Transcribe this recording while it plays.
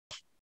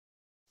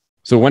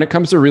So when it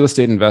comes to real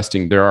estate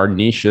investing, there are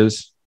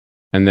niches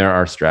and there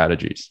are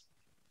strategies,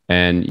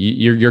 and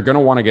you're going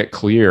to want to get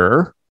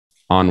clear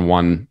on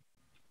one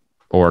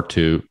or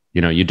two.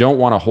 You don't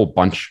want a whole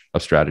bunch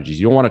of strategies.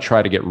 You don't want to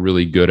try to get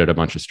really good at a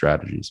bunch of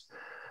strategies.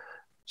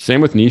 Same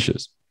with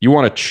niches. You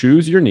want to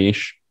choose your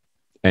niche,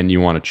 and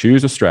you want to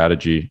choose a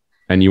strategy,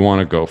 and you want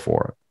to go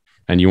for it,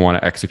 and you want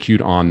to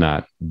execute on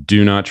that.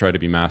 Do not try to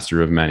be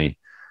master of many.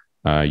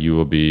 You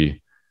will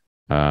be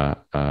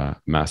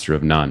master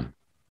of none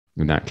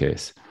in that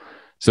case.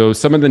 So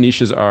some of the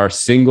niches are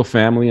single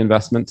family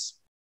investments,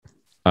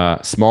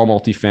 small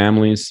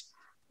multifamilies,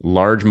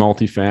 large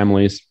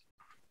multifamilies.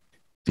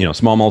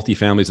 Small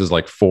multifamilies is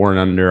like 4 and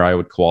under. I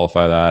would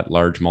qualify that.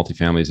 Large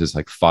multifamilies is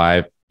like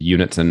 5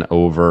 units and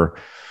over,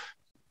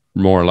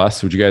 more or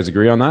less. Would you guys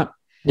agree on that?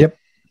 Yep.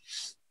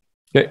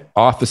 Okay.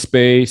 Office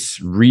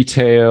space,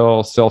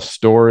 retail,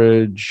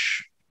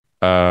 self-storage.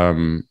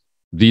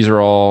 These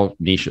are all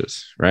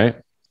niches, right?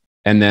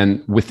 And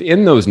then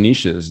within those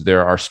niches,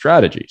 there are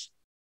strategies.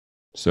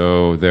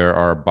 So there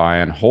are buy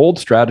and hold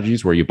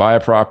strategies where you buy a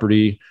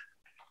property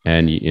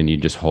and you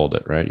just hold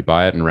it, right? You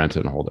buy it and rent it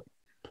and hold it.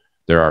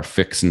 There are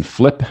fix and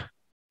flip.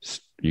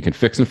 You can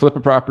fix and flip a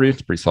property.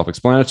 It's pretty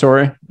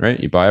self-explanatory, right?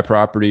 You buy a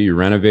property, you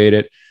renovate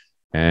it,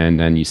 and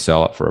then you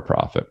sell it for a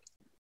profit,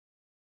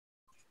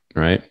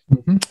 right?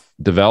 Mm-hmm.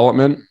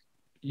 Development,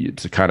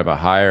 it's a kind of a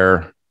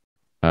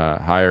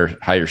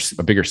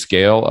a bigger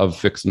scale of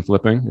fix and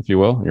flipping, if you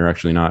will. You're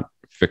actually not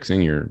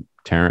fixing, you're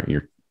tearing,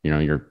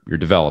 you're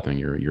developing,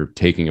 you're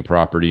taking a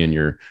property and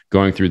you're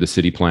going through the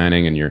city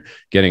planning and you're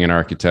getting an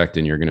architect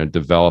and you're going to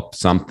develop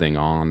something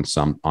on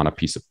a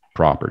piece of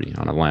property,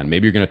 on a land.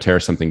 Maybe you're going to tear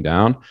something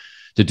down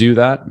to do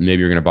that.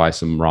 Maybe you're going to buy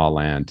some raw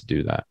land to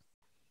do that.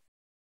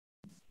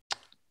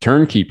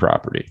 Turnkey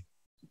property.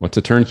 What's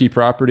a turnkey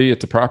property?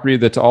 It's a property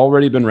that's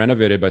already been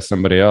renovated by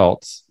somebody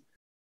else,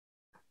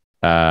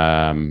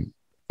 and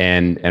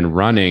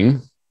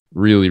running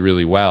really,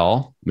 really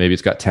well. Maybe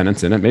it's got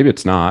tenants in it. Maybe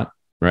it's not,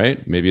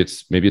 right? Maybe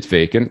it's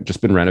vacant,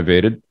 just been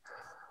renovated,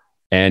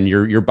 and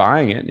you're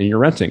buying it and you're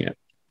renting it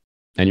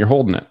and you're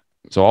holding it.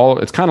 So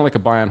it's kind of like a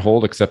buy and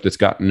hold, except it's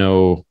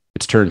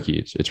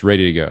turnkey. It's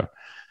ready to go.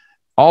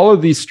 All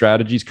of these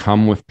strategies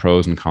come with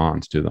pros and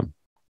cons to them.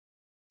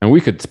 And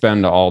we could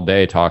spend all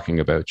day talking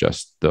about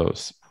just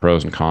those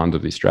pros and cons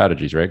of these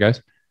strategies, right,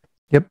 guys?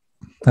 Yep,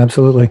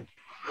 absolutely.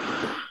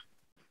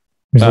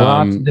 There's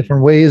lots of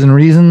different ways and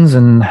reasons,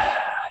 and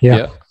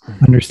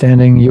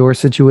understanding your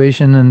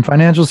situation and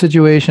financial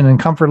situation and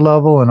comfort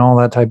level and all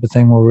that type of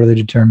thing will really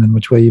determine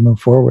which way you move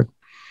forward.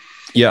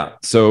 Yeah.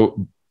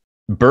 So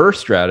BRRRR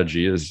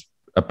strategy is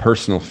a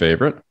personal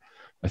favorite.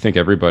 I think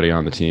everybody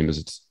on the team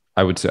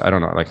I would say, I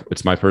don't know, like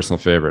it's my personal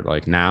favorite.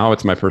 Like now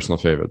it's my personal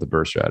favorite, the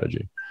BRRRR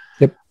strategy.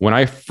 Yep. When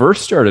I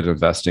first started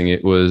investing,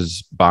 it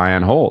was buy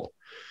and hold.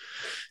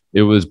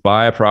 It was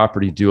buy a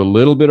property, do a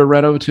little bit of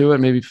reno to it,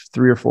 maybe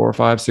 3 or 4 or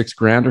 5, 6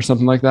 grand or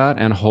something like that,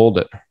 and hold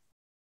it.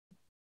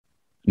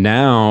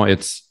 Now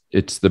it's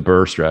the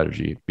BRRRR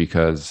strategy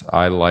because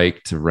I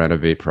like to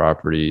renovate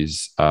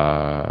properties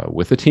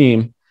with a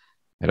team.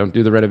 I don't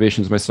do the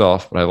renovations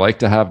myself, but I like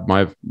to have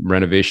my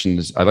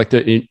renovations. I like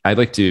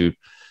to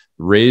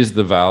raise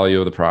the value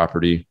of the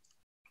property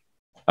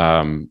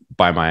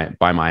by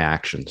my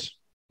actions.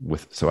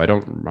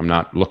 I'm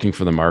not looking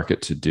for the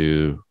market to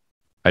do.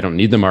 I don't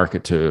need the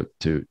market to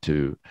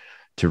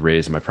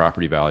raise my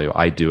property value.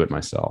 I do it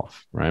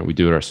myself, right? We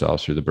do it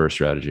ourselves through the BRRRR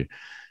strategy,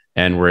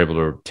 and we're able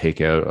to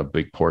take out a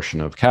big portion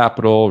of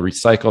capital,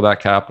 recycle that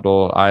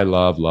capital. I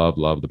love the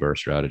BRRRR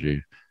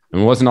strategy.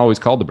 And it wasn't always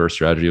called the BRRRR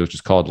strategy. It was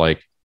just called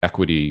like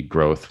equity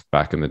growth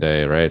back in the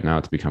day, right? Now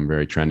it's become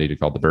very trendy to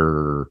call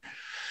the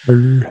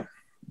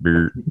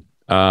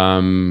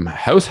BRRRR.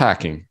 House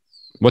hacking.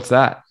 What's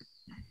that?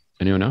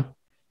 Anyone know?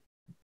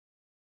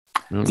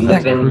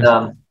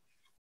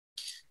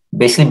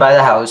 Basically buy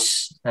the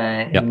house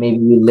and maybe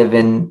you live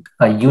in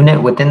a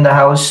unit within the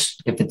house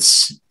if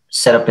it's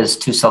set up as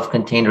 2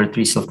 self-contained or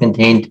 3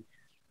 self-contained,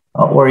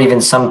 or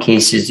even some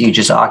cases you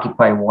just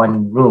occupy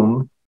one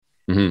room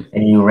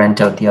and you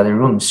rent out the other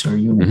rooms or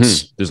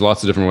units. There's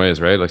lots of different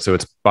ways, right? Like, so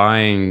it's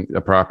buying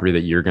a property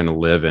that you're going to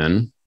live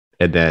in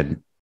and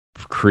then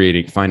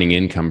finding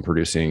income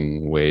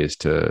producing ways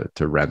to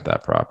rent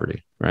that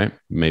property, right?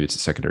 Maybe it's a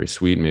secondary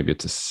suite. Maybe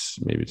it's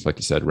like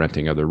you said,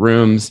 renting other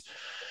rooms.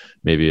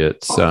 Maybe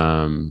it's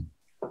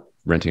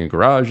renting in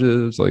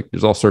garages. Like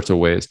there's all sorts of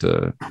ways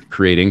to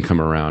create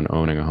income around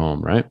owning a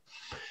home, right?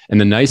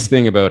 And the nice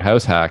thing about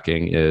house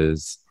hacking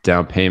is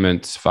down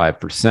payments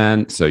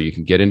 5%. So you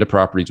can get into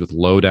properties with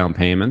low down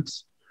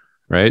payments,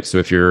 right? So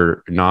if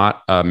you're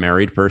not a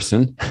married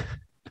person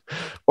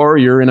or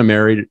you're a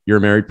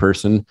married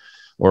person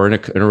or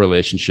in a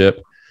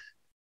relationship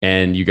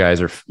and you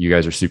guys are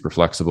super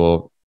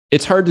flexible.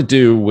 It's hard to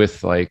do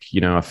with a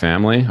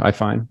family. I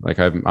find like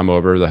I'm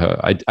over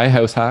I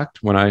house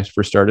hacked when I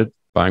first started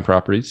buying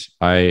properties.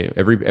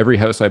 Every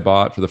house I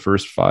bought for the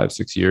first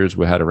 5-6 years,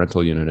 we had a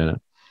rental unit in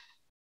it.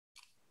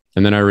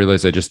 And then I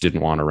realized I just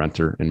didn't want a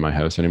renter in my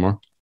house anymore.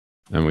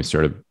 And we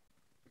started,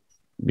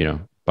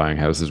 buying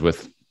houses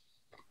with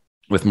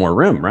with more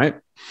room, right?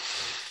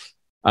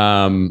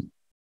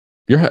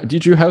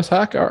 Did you house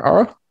hack,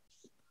 Ara?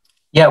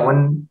 Yeah,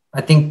 when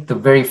I think the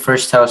very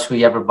first house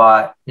we ever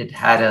bought, it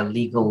had a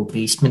legal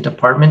basement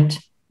apartment.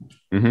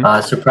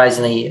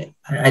 Surprisingly,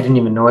 I didn't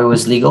even know it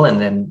was legal, and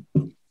then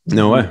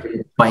no way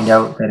find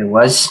out that it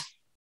was.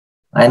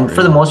 And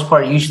for the most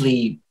part,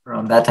 usually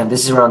around that time,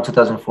 this is around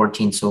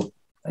 2014, so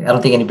I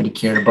don't think anybody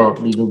cared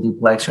about legal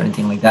duplex or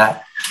anything like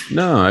that.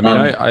 No, I mean,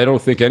 I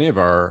don't think any of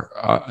our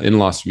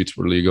in-law suites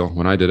were legal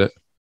when I did it.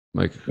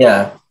 Like,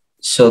 yeah,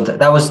 so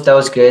that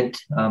was good.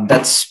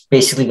 That's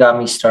basically got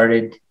me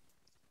started,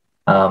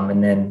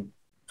 and then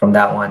from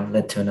that one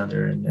led to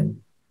another, and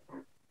then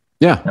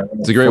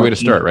it's a great way to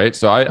start, right?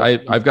 So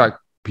I've got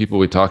people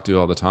we talk to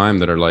all the time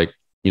that are like,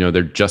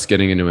 they're just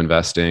getting into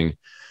investing,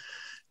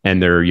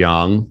 and they're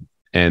young,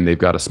 and they've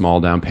got a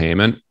small down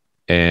payment,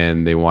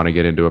 and they want to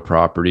get into a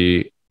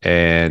property.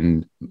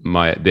 And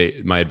my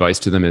advice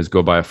to them is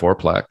go buy a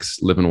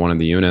fourplex, live in one of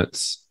the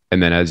units.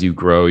 And then as you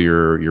grow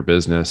your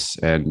business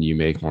and you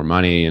make more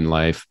money in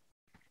life,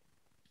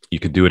 you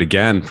could do it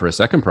again for a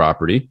second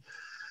property.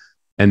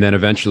 And then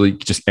eventually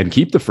and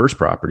keep the first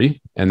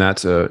property. And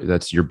that's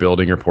you're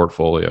building your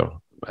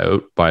portfolio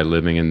out by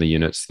living in the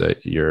units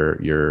that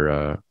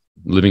you're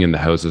living in the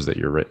houses that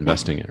you're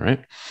investing in,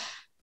 right?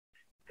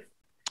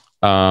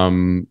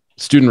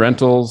 Student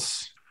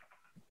rentals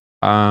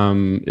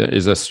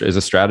is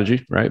a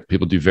strategy, right?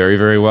 People do very,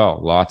 very well.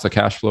 Lots of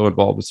cash flow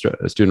involved with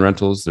student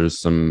rentals. There's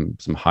some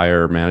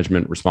higher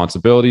management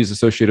responsibilities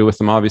associated with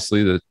them.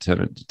 Obviously, the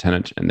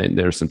tenant, and then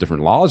there's some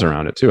different laws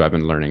around it too. I've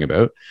been learning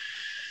about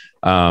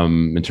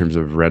in terms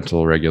of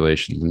rental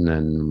regulations and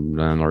then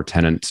landlord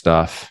tenant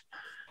stuff.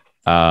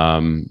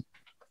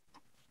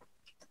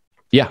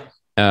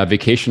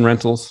 Vacation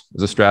rentals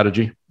is a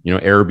strategy.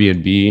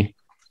 Airbnb.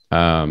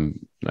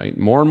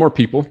 More and more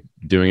people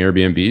doing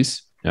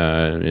Airbnbs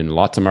in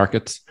lots of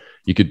markets.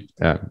 You could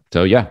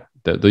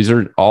these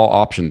are all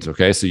options.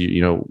 Okay, so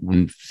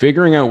when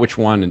figuring out which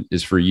one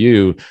is for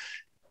you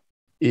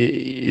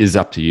is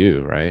up to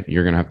you, right?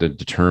 You're going to have to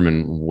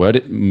determine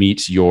what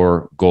meets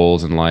your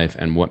goals in life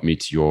and what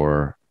meets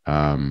your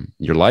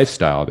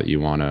lifestyle that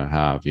you want to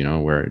have.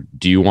 Where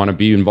do you want to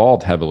be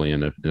involved heavily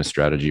in a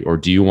strategy, or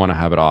do you want to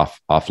have it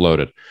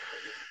offloaded?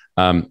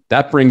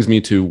 That brings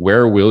me to,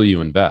 where will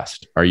you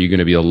invest? Are you going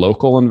to be a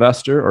local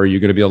investor, or are you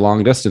going to be a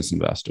long distance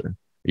investor?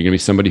 Are you going to be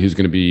somebody who's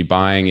going to be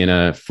buying in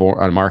a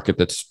market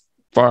that's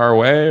far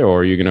away, or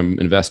are you going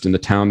to invest in the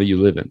town that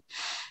you live in?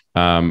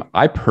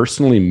 I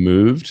personally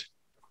moved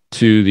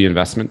to the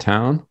investment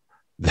town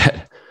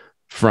that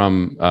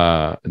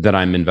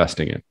I'm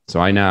investing in.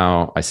 So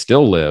I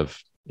still live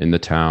in the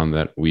town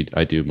that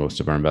I do most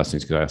of our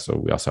investing, because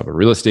we also have a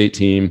real estate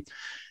team,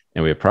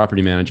 and we have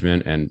property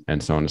management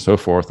and so on and so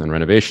forth, and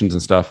renovations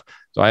and stuff.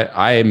 So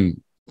I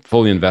am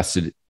fully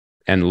invested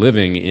and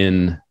living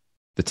in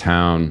the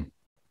town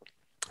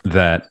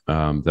that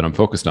I'm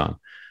focused on.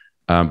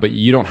 But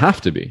you don't have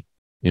to be.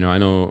 I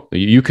know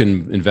you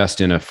can invest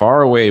in a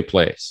faraway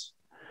place.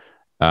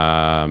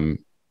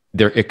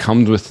 It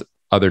comes with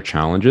other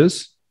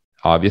challenges,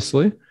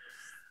 obviously,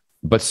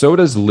 but so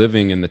does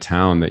living in the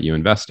town that you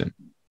invest in.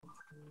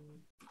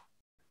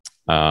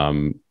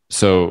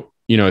 So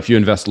if you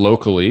invest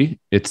locally,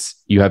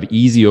 you have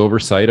easy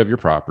oversight of your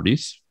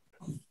properties.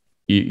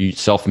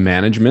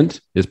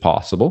 Self-management is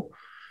possible,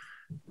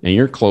 and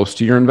you're close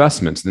to your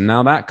investments. And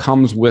now that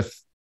comes with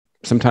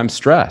sometimes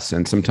stress,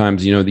 and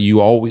sometimes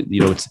you always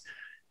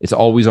it's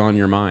always on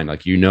your mind.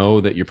 Like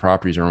that your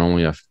properties are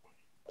only a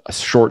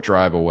short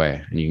drive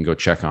away, and you can go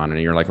check on it.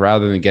 And you're like,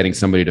 rather than getting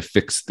somebody to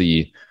fix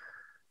the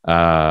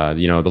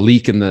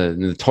leak in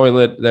the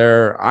toilet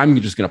there,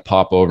 I'm just going to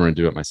pop over and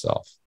do it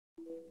myself.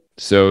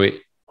 So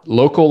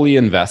locally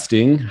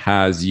investing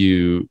has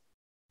you,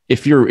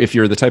 if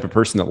you're the type of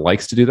person that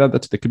likes to do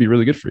that could be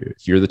really good for you.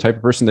 If you're the type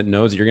of person that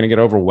knows that you're going to get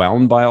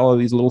overwhelmed by all of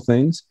these little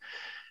things,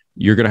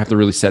 you're going to have to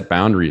really set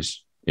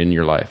boundaries in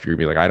your life. You're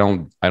going to be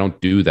like, I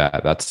don't do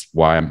that. That's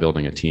why I'm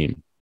building a team.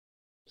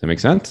 Does that make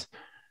sense?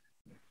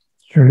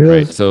 Sure is.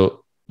 Right.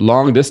 So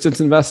long distance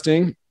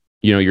investing,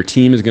 your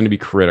team is going to be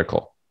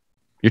critical.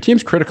 Your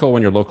team's critical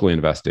when you're locally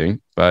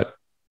investing, but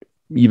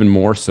even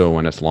more so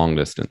when it's long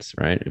distance,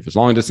 right? If it's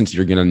long distance,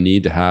 you're going to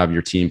need to have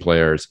your team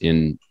players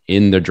in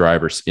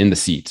the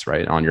seats,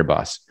 right? On your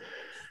bus,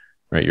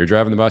 right? You're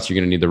driving the bus. You're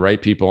going to need the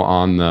right people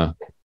in the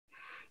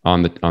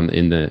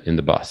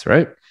bus,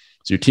 right?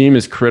 So your team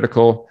is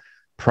critical.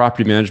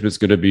 Property management is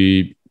going to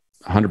be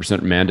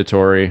 100%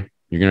 mandatory.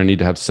 You're going to need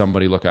to have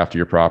somebody look after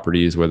your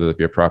properties, whether it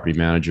be a property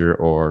manager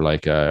or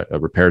like a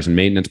repairs and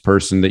maintenance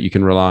person that you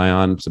can rely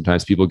on.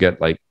 Sometimes people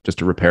get like just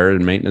a repair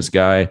and maintenance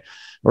guy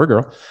or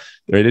girl.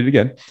 They did it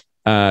again,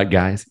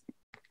 guys.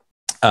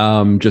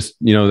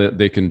 That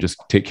they can just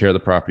take care of the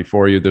property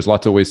for you. There's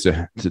lots of ways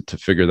to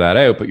figure that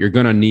out, but you're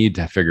going to need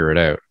to figure it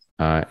out.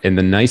 And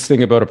the nice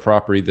thing about a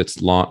property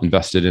that's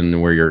invested in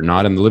where you're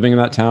not living in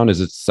that town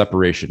is it's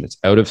separation. It's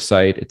out of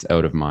sight. It's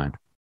out of mind.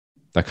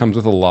 That comes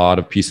with a lot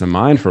of peace of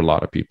mind for a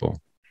lot of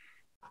people.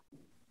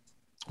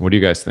 What do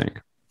you guys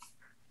think?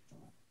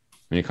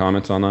 Any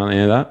comments on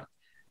any of that?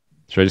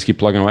 Should I just keep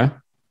plugging away?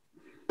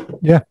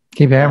 Yeah,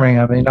 keep hammering.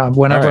 I mean,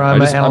 whenever right.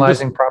 I'm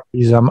analyzing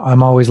properties,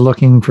 I'm always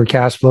looking for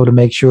cash flow to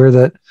make sure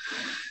that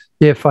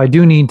if I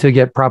do need to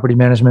get property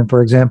management,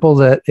 for example,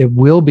 that it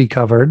will be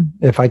covered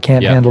if I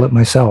can't handle it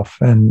myself,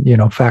 and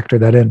factor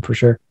that in for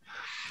sure.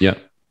 Yeah.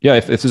 Yeah.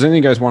 If there's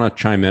anything you guys want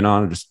to chime in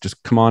on,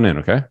 just come on in.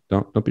 Okay.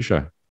 Don't be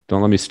shy.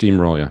 Don't let me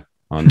steamroll you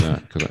on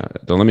that, because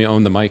don't let me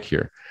own the mic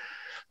here.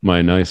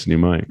 My nice new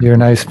mic. Your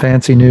nice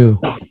fancy new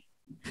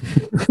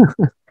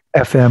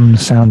FM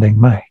sounding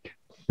mic.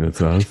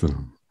 That's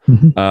awesome.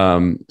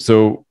 Mm-hmm.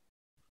 So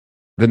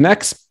the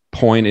next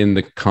point in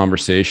the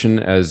conversation,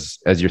 as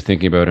you're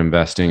thinking about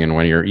investing, and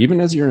when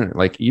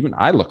even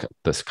I look at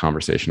this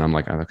conversation, I'm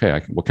like,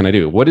 okay, what can I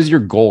do? What is your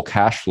goal,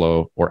 cash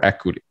flow or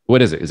equity?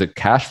 What is it? Is it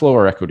cash flow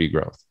or equity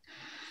growth?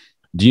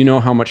 Do you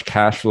know how much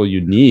cash flow you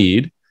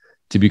need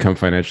to become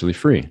financially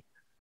free?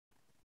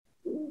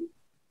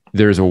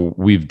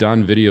 We've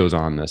done videos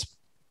on this.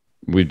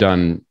 We've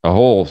done a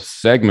whole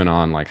segment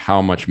on like,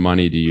 how much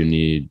money do you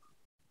need?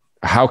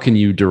 How can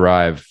you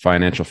derive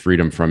financial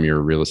freedom from your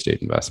real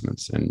estate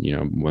investments? And,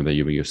 whether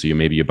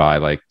maybe you buy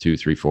like 2,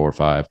 3, 4,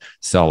 5,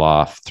 sell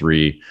off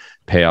 3,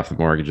 pay off the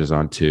mortgages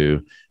on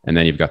 2, and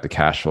then you've got the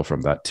cash flow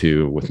from that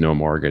 2 with no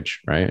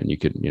mortgage, right? And you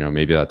could,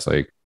 maybe that's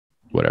like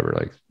whatever,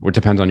 like it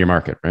depends on your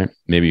market, right?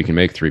 Maybe you can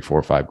make 3,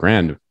 4, 5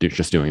 grand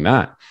just doing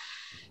that,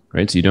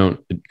 right? So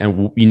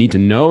you need to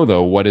know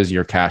though, what is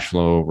your cash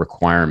flow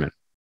requirement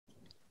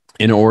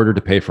in order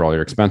to pay for all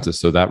your expenses.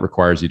 So that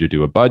requires you to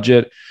do a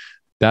budget.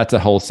 That's a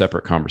whole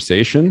separate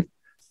conversation.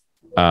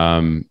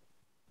 But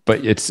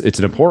it's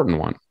an important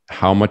one.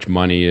 How much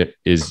money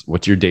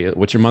what's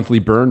your monthly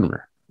burn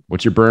rate?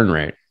 What's your burn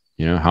rate?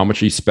 How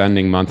much are you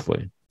spending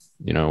monthly?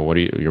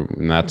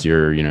 And that's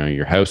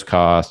your house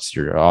costs,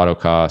 your auto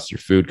costs, your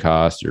food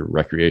costs, your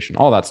recreation,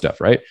 all that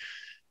stuff, right?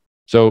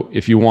 So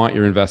if you want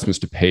your investments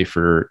to pay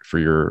for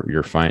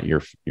your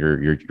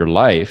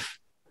life,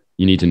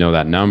 you need to know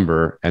that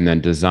number and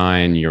then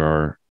design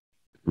your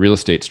real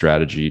estate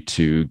strategy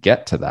to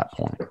get to that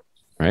point,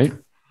 right?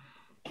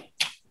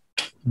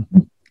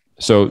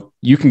 So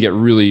you can get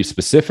really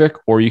specific,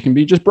 or you can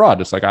be just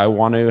broad. It's like, I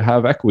want to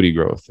have equity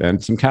growth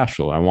and some cash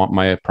flow. I want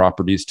my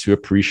properties to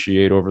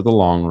appreciate over the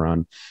long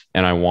run,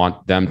 and I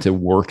want them to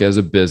work as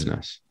a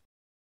business.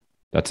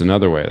 That's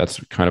another way.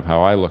 That's kind of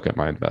how I look at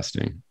my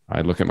investing.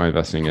 I look at my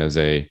investing as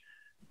a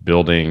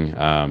building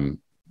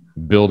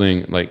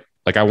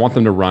like I want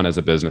them to run as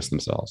a business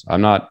themselves.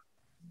 I'm not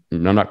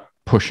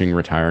pushing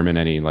retirement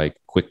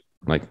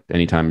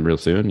anytime real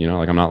soon.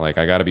 I'm not like,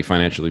 I got to be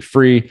financially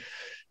free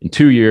in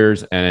 2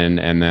 years and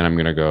then I'm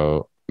going to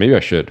go, maybe I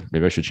should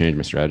change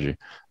my strategy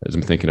as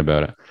I'm thinking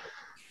about it.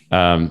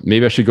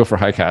 Maybe I should go for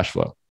high cash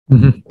flow,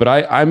 but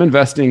I'm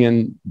investing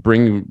in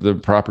bring the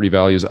property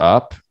values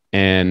up,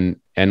 and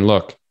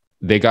look,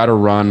 they got to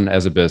run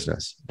as a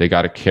business. They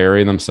got to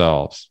carry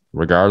themselves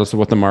regardless of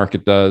what the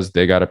market does.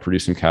 They got to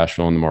produce some cash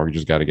flow, and the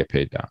mortgages got to get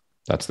paid down.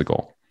 That's the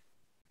goal.